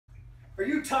Are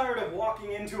you tired of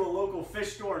walking into a local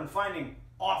fish store and finding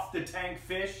off-the-tank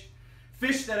fish?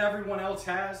 Fish that everyone else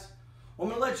has? Well,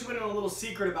 I'm going to let you in on a little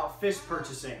secret about fish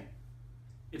purchasing.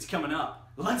 It's coming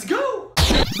up. Let's go!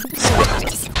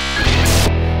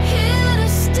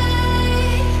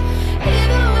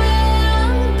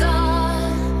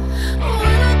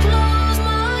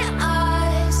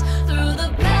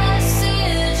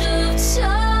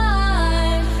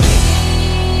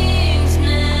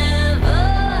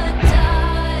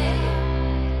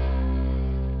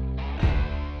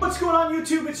 What's going on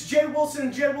YouTube? It's Jay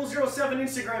Wilson, JWill07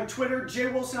 Instagram, Twitter, Jay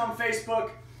Wilson on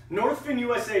Facebook.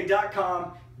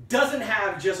 NorthfinUSA.com doesn't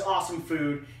have just awesome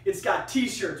food. It's got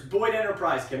t-shirts, Boyd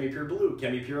Enterprise, Chemi-Pure Blue,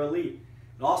 Chemi-Pure Elite.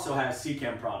 It also has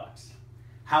Seachem products,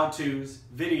 how-tos,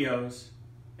 videos,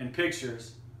 and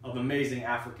pictures of amazing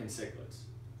African cichlids.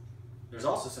 There's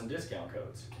also some discount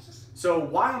codes. So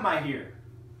why am I here?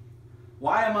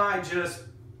 Why am I just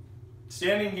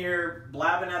standing here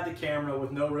blabbing at the camera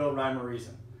with no real rhyme or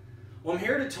reason? Well, I'm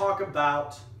here to talk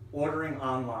about ordering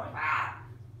online.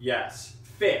 Yes,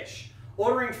 fish.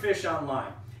 Ordering fish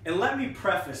online. And let me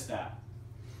preface that.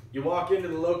 You walk into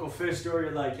the local fish store,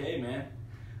 you're like, hey man,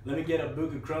 let me get a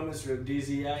Buccochromis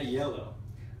rhodesii yellow.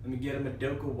 Let me get a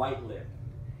Madoka white lip.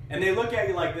 And they look at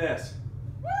you like this.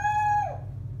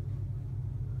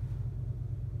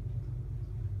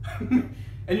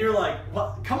 And you're like,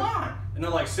 well, come on. And they're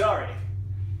like, sorry,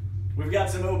 we've got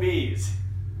some OBs.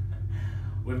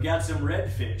 We've got some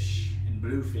redfish and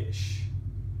bluefish.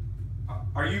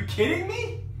 Are you kidding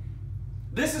me?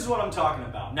 This is what I'm talking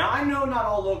about. Now, I know not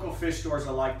all local fish stores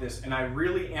are like this, and I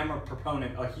really am a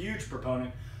proponent, a huge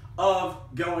proponent, of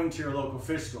going to your local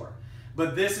fish store.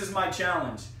 But this is my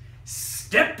challenge.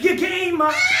 Step your game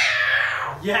up!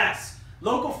 Yes,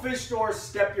 local fish stores,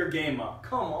 step your game up.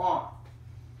 Come on.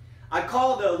 I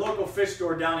called a local fish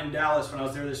store down in Dallas when I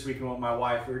was there this weekend with my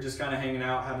wife. We were just kind of hanging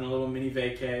out, having a little mini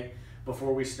vacay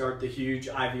before we start the huge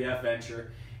IVF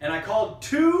venture. And I called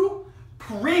two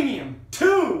premium.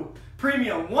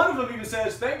 One of them even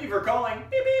says, thank you for calling,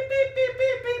 beep, beep, beep, beep,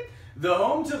 beep, beep, the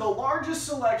home to the largest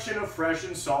selection of fresh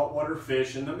and saltwater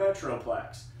fish in the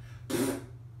Metroplex.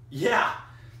 Yeah.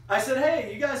 I said,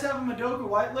 hey, you guys have a Madoka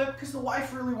white lip? Because the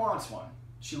wife really wants one.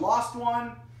 She lost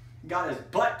one, got his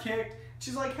butt kicked.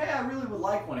 She's like, hey, I really would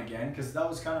like one again because that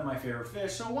was kind of my favorite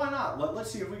fish, so why not? Let's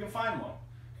see if we can find one.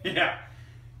 Yeah.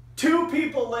 2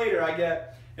 people later, I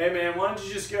get, hey man, why don't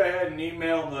you just go ahead and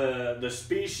email the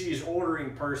species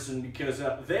ordering person because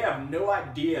they have no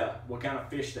idea what kind of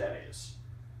fish that is.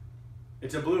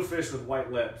 It's a blue fish with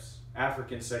white lips,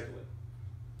 African cichlid.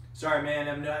 Sorry man,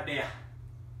 I have no idea.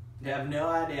 I have no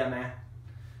idea, man.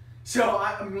 So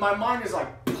my mind is like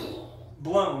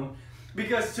blown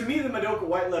because to me the Madoka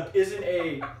white lip isn't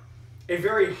a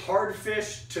very hard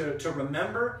fish to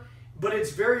remember. But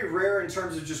it's very rare in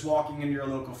terms of just walking into your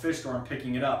local fish store and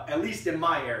picking it up, at least in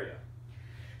my area.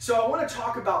 So I want to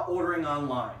talk about ordering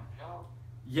online.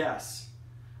 Yes.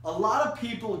 A lot of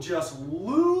people just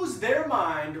lose their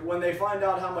mind when they find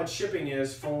out how much shipping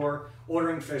is for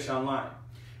ordering fish online.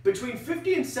 Between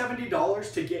 $50 and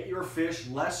 $70 to get your fish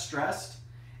less stressed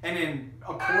and in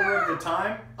a quarter of the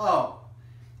time,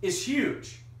 is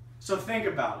huge. So think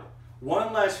about it.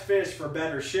 One less fish for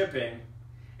better shipping,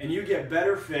 and you get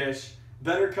better fish,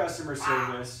 better customer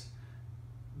service,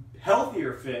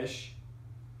 healthier fish,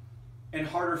 and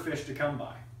harder fish to come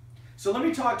by. So let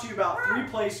me talk to you about 3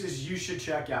 places you should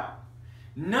check out.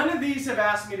 None of these have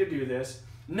asked me to do this.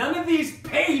 None of these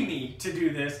pay me to do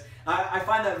this. I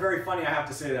find that very funny, I have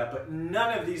to say that, but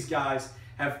none of these guys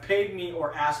have paid me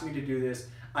or asked me to do this.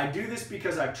 I do this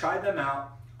because I've tried them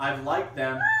out, I've liked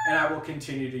them, and I will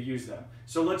continue to use them.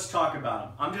 So let's talk about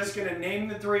them. I'm just going to name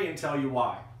the 3 and tell you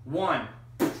why. 1,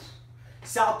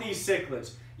 Southeast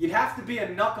cichlids. You'd have to be a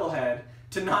knucklehead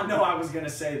to not know I was going to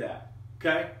say that.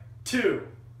 Okay? 2,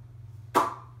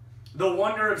 The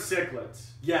Wonder of Cichlids.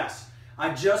 Yes,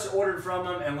 I just ordered from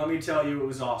them, and let me tell you, it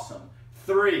was awesome.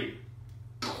 3,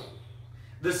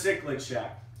 The Cichlidshack.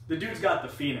 The dude's got the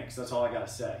Phoenix. That's all I got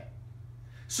to say.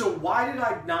 So why did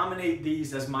I nominate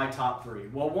these as my top 3?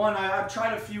 Well, 1, I've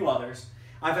tried a few others.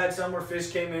 I've had some where fish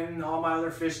came in and all my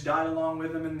other fish died along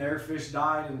with them and their fish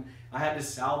died and I had to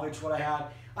salvage what I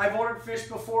had. I've ordered fish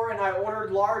before and I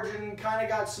ordered large and kind of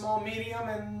got small medium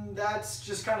and that's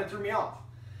just kind of threw me off.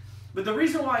 But the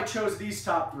reason why I chose these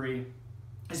top 3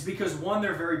 is because 1,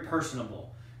 they're very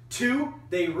personable. 2,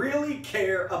 they really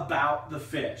care about the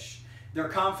fish, their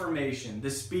conformation,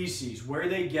 the species, where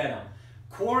they get them,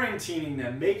 quarantining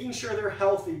them, making sure they're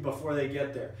healthy before they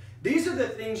get there. These are the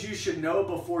things you should know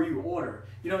before you order.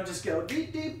 You don't just go, doo,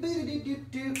 doo, doo, doo, doo,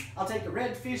 doo. I'll take a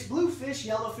red fish, blue fish,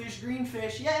 yellow fish, green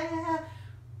fish, yeah.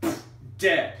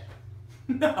 Dead.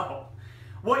 No.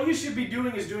 What you should be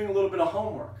doing is doing a little bit of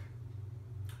homework.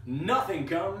 Nothing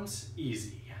comes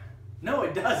easy. No,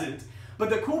 it doesn't. But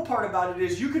the cool part about it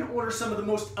is you can order some of the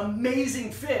most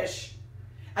amazing fish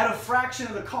at a fraction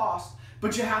of the cost,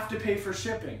 but you have to pay for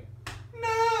shipping.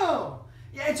 No.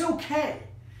 Yeah, it's okay.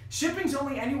 Shipping's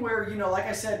only anywhere, you know, like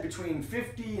I said, between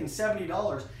 $50 and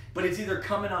 $70, but it's either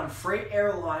coming on freight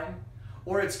airline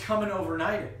or it's coming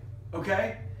overnighted,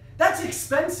 okay? That's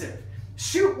expensive.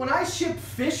 Shoot, when I ship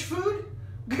fish food,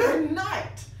 good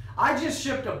night. I just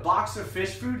shipped a box of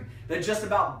fish food that just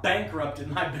about bankrupted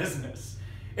my business.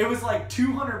 It was like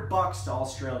 $200 to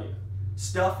Australia.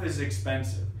 Stuff is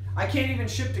expensive. I can't even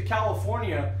ship to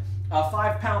California a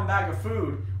 5-pound bag of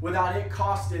food without it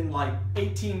costing like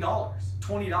 $18,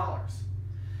 $20.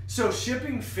 So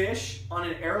shipping fish on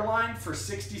an airline for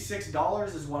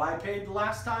 $66 is what I paid the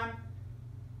last time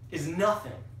is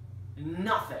nothing.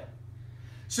 Nothing.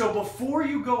 So before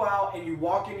you go out and you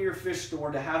walk into your fish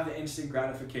store to have the instant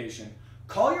gratification,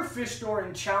 call your fish store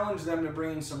and challenge them to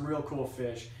bring in some real cool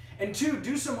fish. And 2,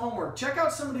 do some homework. Check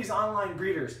out some of these online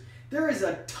breeders. There is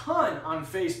a ton on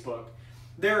Facebook.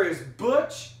 There is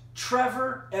Butch,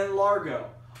 Trevor, and Largo.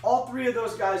 All 3 of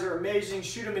those guys are amazing.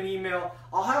 Shoot them an email.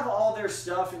 I'll have all their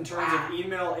stuff in terms of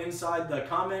email inside the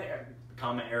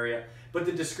comment area, but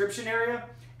the description area.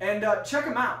 And check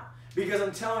them out. Because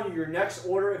I'm telling you, your next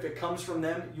order, if it comes from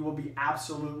them, you will be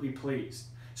absolutely pleased.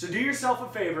 So do yourself a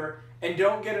favor and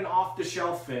don't get an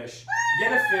off-the-shelf fish.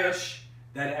 Get a fish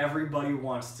that everybody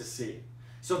wants to see.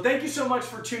 So thank you so much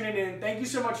for tuning in. Thank you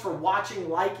so much for watching,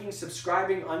 liking,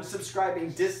 subscribing,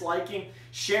 unsubscribing, disliking,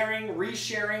 sharing,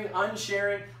 resharing,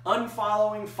 unsharing,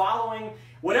 unfollowing, following.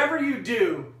 Whatever you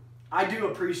do, I do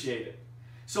appreciate it.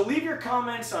 So leave your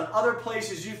comments on other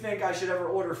places you think I should ever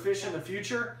order fish in the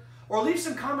future. Or leave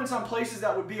some comments on places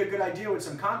that would be a good idea with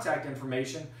some contact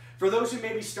information for those who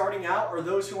may be starting out or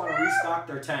those who want to restock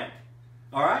their tank.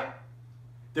 All right?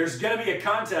 There's going to be a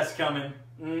contest coming.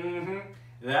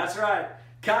 That's right.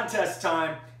 Contest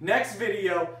time. Next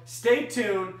video. Stay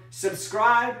tuned.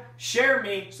 Subscribe. Share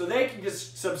me so they can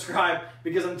just subscribe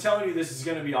because I'm telling you this is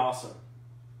going to be awesome.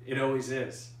 It always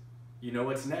is. You know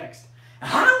what's next.